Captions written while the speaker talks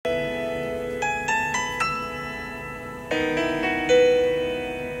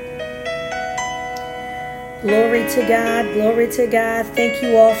Glory to God, glory to God. Thank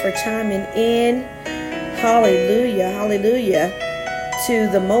you all for chiming in. Hallelujah, hallelujah, to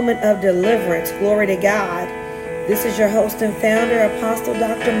the moment of deliverance. Glory to God. This is your host and founder, Apostle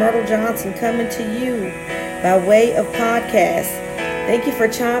Dr. Myrtle Johnson, coming to you by way of podcast. Thank you for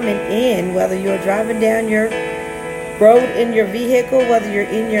chiming in, whether you're driving down your road in your vehicle, whether you're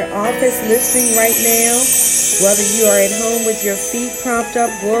in your office listening right now, whether you are at home with your feet propped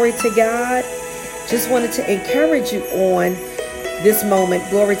up. Glory to God. Just wanted to encourage you on this moment.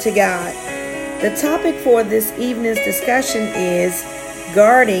 Glory to God. The topic for this evening's discussion is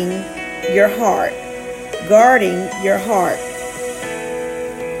guarding your heart. Guarding your heart.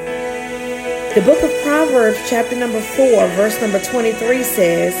 The book of Proverbs, chapter number 4, verse number 23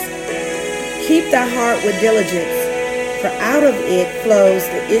 says, "Keep thy heart with diligence, for out of it flows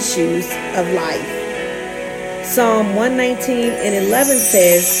the issues of life." Psalm 119:11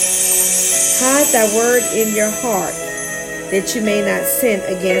 says, "Hide thy word in your heart, that you may not sin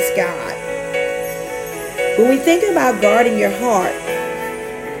against God." When we think about guarding your heart,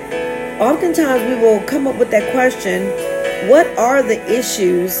 oftentimes we will come up with that question, what are the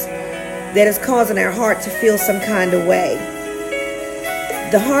issues that is causing our heart to feel some kind of way?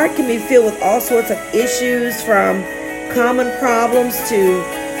 The heart can be filled with all sorts of issues, from common problems to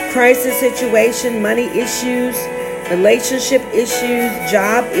crisis situation, money issues, relationship issues,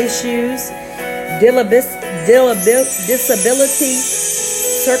 job issues, disability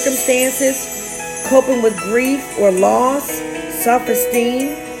circumstances, coping with grief or loss,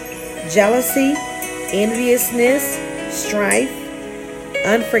 self-esteem, jealousy, enviousness, strife,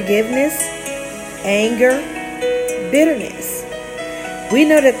 unforgiveness, anger, bitterness. We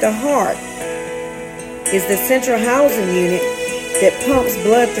know that the heart is the central housing unit that pumps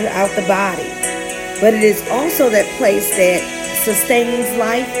blood throughout the body, but it is also that place that sustains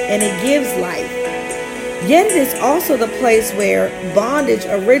life and it gives life. Yet it is also the place where bondage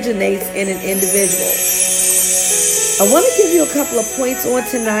originates in an individual. I want to give you a couple of points on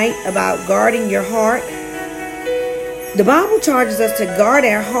tonight about guarding your heart. The Bible charges us to guard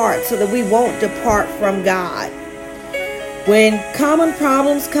our heart so that we won't depart from God. When common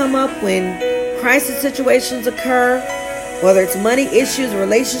problems come up, when crisis situations occur, whether it's money issues,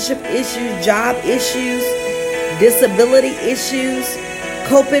 relationship issues, job issues, disability issues,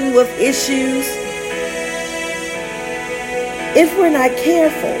 coping with issues, if we're not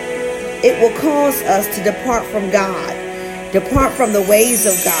careful, it will cause us to depart from God, depart from the ways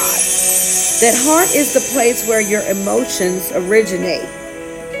of God. That heart is the place where your emotions originate.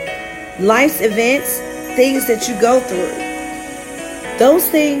 Life's events, things that you go through, those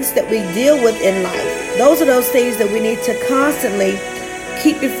things that we deal with in life, those are those things that we need to constantly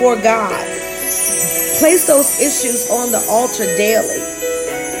keep before God. Place those issues on the altar daily.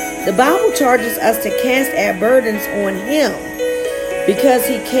 The Bible charges us to cast our burdens on Him because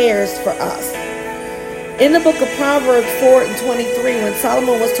He cares for us. In the book of Proverbs 4:23, when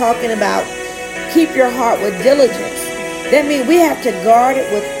Solomon was talking about keep your heart with diligence, that means we have to guard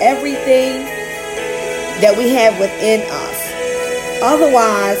it with everything that we have within us.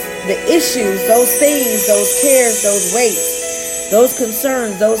 Otherwise, the issues, those things, those cares, those weights, those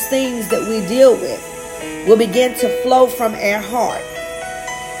concerns, those things that we deal with will begin to flow from our heart.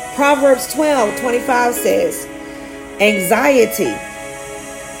 Proverbs 12:25 says, "Anxiety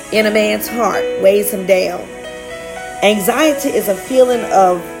in a man's heart weighs him down." Anxiety is a feeling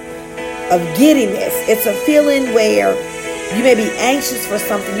of giddiness. It's a feeling where you may be anxious for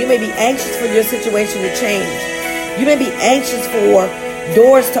something. You may be anxious for your situation to change. You may be anxious for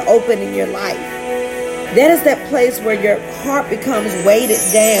doors to open in your life. That is that place where your heart becomes weighted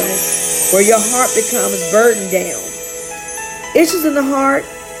down, where your heart becomes burdened down. Issues in the heart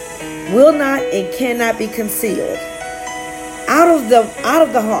will not and cannot be concealed. Out of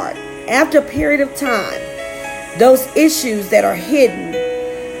the heart, after a period of time, those issues that are hidden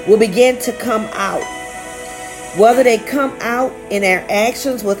will begin to come out. Whether they come out in our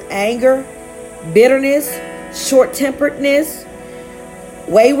actions with anger, bitterness, short-temperedness,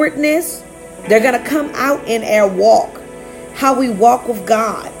 waywardness, they're going to come out in our walk. How we walk with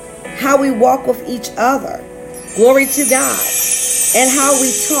God, how we walk with each other. Glory to God. And how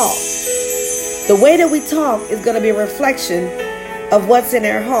we talk. The way that we talk is going to be a reflection of what's in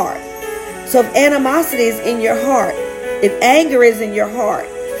our heart. So if animosity is in your heart, if anger is in your heart,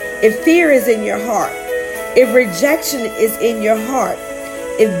 if fear is in your heart, if rejection is in your heart,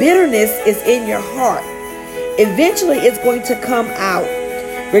 if bitterness is in your heart, eventually it's going to come out.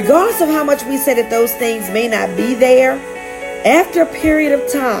 Regardless of how much we say that those things may not be there, after a period of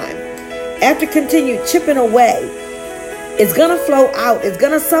time, after continued chipping away, It's going to flow out. It's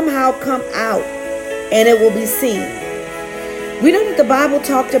going to somehow come out, and it will be seen. We know that the Bible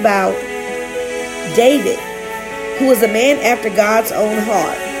talked about David, who was a man after God's own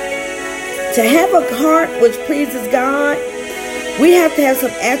heart. To have a heart which pleases God, we have to have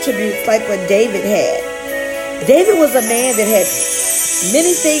some attributes like what David had. David was a man that had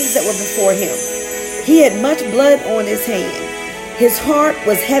many things that were before him. He had much blood on his hand. His heart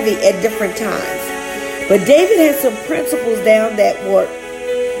was heavy at different times. But David had some principles down that would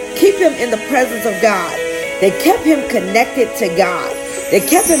keep him in the presence of God. They kept him connected to God. They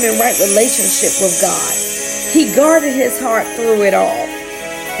kept him in right relationship with God. He guarded his heart through it all.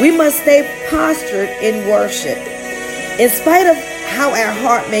 We must stay postured in worship. In spite of how our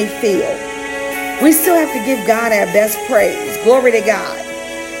heart may feel, we still have to give God our best praise. Glory to God.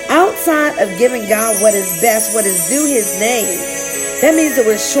 Outside of giving God what is best, what is due his name, that means that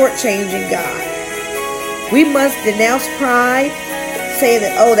we're shortchanging God. We must denounce pride, saying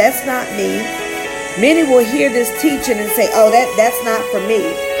that, oh, that's not me. Many will hear this teaching and say, oh, that's not for me.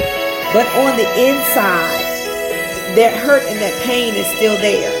 But on the inside, that hurt and that pain is still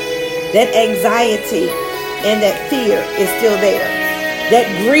there. That anxiety and that fear is still there. That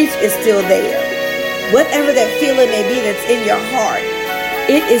grief is still there. Whatever that feeling may be that's in your heart,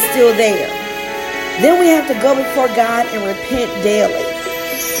 it is still there. Then we have to go before God and repent daily.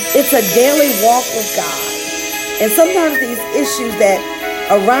 It's a daily walk with God. And sometimes these issues that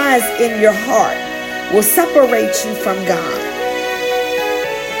arise in your heart will separate you from God.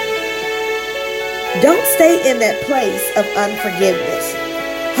 Don't stay in that place of unforgiveness.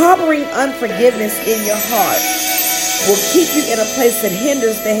 Harboring unforgiveness in your heart will keep you in a place that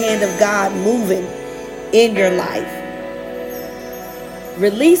hinders the hand of God moving in your life.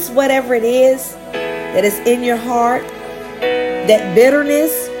 Release whatever it is that is in your heart. That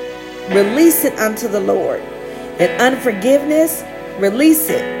bitterness, release it unto the Lord. That unforgiveness, release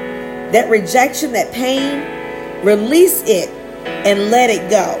it. That rejection, that pain, release it and let it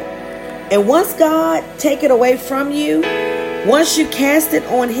go. And once God take it away from you, once you cast it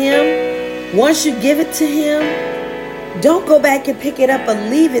on him, once you give it to him, don't go back and pick it up and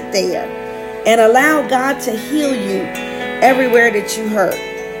leave it there. And allow God to heal you everywhere that you hurt.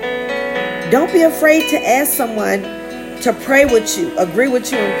 Don't be afraid to ask someone to pray with you, agree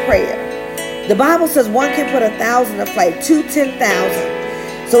with you in prayer. The Bible says one can put 1,000 to flight, 2,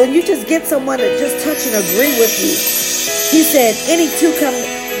 10,000. So when you just get someone to just touch and agree with you, he said, any two come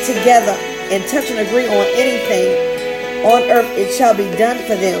together and touch and agree on anything on earth, it shall be done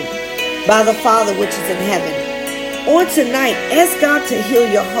for them by the Father which is in heaven. On tonight, ask God to heal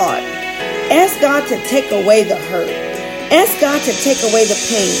your heart. Ask God to take away the hurt. Ask God to take away the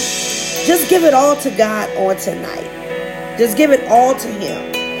pain. Just give it all to God on tonight. Just give it all to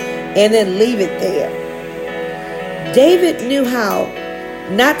him and then leave it there. David knew how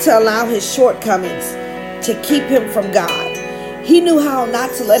not to allow his shortcomings to keep him from God. He knew how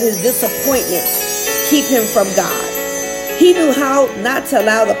not to let his disappointments keep him from God. He knew how not to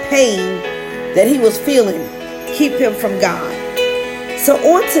allow the pain that he was feeling keep him from God. So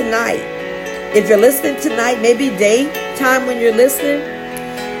on tonight, if you're listening tonight, maybe daytime when you're listening,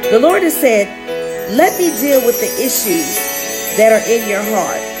 the Lord has said, let me deal with the issues that are in your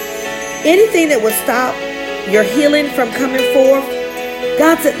heart. Anything that would stop your healing from coming forth,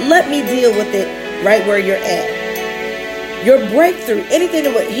 God said, let me deal with it right where you're at. Your breakthrough, anything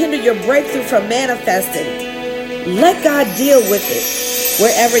that would hinder your breakthrough from manifesting, let God deal with it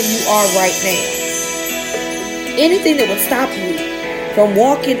wherever you are right now. Anything that would stop you from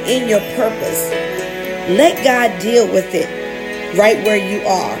walking in your purpose, let God deal with it right where you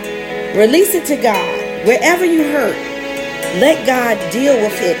are. Release it to God. Wherever you hurt, let God deal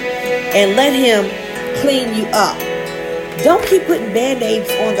with it and let him clean you up. Don't keep putting band-aids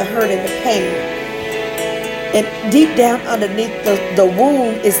on the hurt and the pain. And deep down underneath the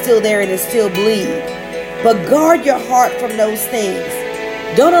wound is still there and it's still bleeding. But guard your heart from those things.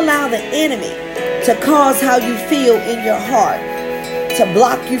 Don't allow the enemy to cause how you feel in your heart to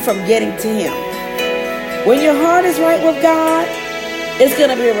block you from getting to him. When your heart is right with God, it's going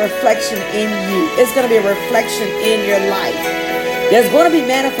to be a reflection in you. It's going to be a reflection in your life. There's going to be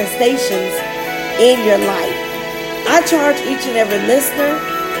manifestations in your life. I charge each and every listener,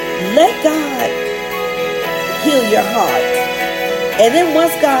 let God heal your heart. And then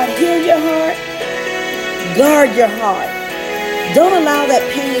once God heals your heart, guard your heart. Don't allow that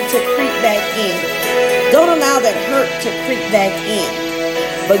pain to creep back in. Don't allow that hurt to creep back in.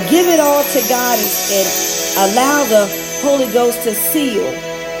 But give it all to God and allow the Holy Ghost to seal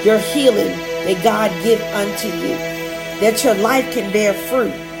your healing that God give unto you. That your life can bear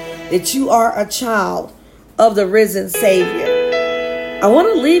fruit. That you are a child of the risen Savior. I want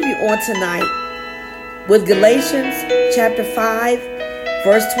to leave you on tonight with Galatians chapter 5,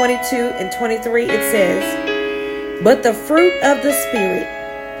 verse 22 and 23. It says, but the fruit of the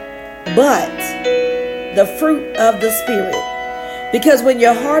Spirit, because when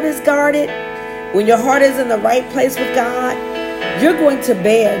your heart is guarded, when your heart is in the right place with God, you're going to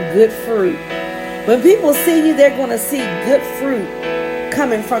bear good fruit. When people see you, they're going to see good fruit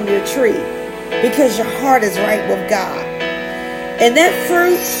coming from your tree because your heart is right with God. And that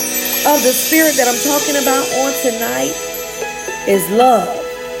fruit of the Spirit that I'm talking about on tonight is love,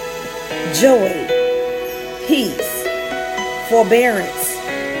 joy, peace, forbearance,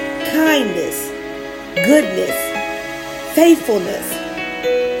 kindness, goodness, faithfulness,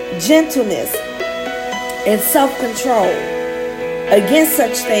 gentleness, and self-control. Against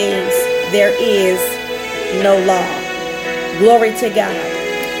such things there is no law. Glory to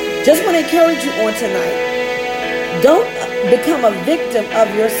God. Just want to encourage you on tonight. Don't become a victim of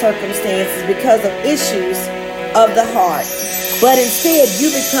your circumstances because of issues of the heart, but instead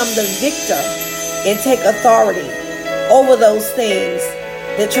you become the victor and take authority over those things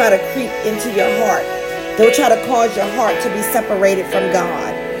that try to creep into your heart. They'll try to cause your heart to be separated from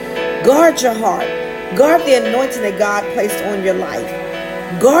God. Guard your heart. Guard the anointing that God placed on your life.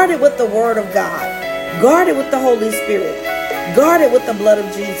 Guard it with the word of God. Guard it with the Holy Spirit. Guard it with the blood of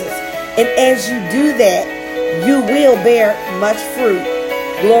Jesus. And as you do that, you will bear much fruit.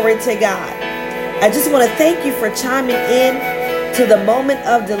 Glory to God. I just want to thank you for chiming in to the moment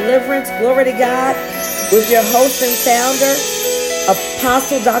of deliverance. Glory to God. With your host and founder,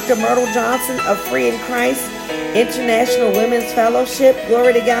 Apostle Dr. Myrtle Johnson of Free in Christ International Women's Fellowship.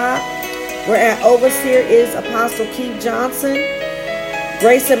 Glory to God. Where our overseer is Apostle Keith Johnson.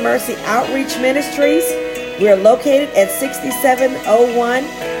 Grace and Mercy Outreach Ministries. We are located at 6701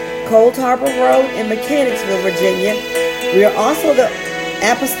 Cold Harbor Road in Mechanicsville, Virginia. We are also the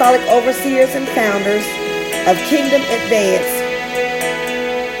apostolic overseers and founders of Kingdom Advance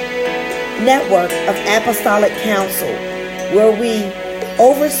Network of Apostolic Council, where we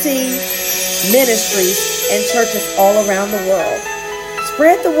oversee ministries and churches all around the world.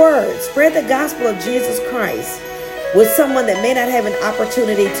 Spread the word, spread the gospel of Jesus Christ with someone that may not have an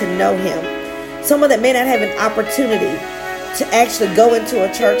opportunity to know him, someone that may not have an opportunity to actually go into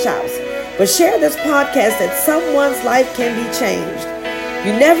a church house. But share this podcast that someone's life can be changed.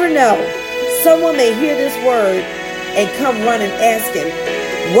 You never know. Someone may hear this word and come running asking,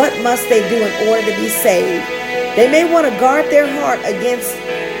 what must they do in order to be saved? They may want to guard their heart against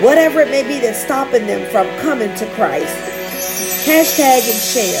whatever it may be that's stopping them from coming to Christ. Hashtag and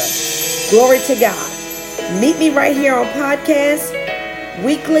share. Glory to God. Meet me right here on podcast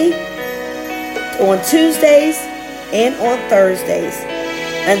weekly on Tuesdays and on Thursdays.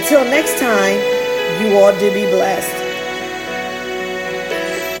 Until next time, you all do be blessed.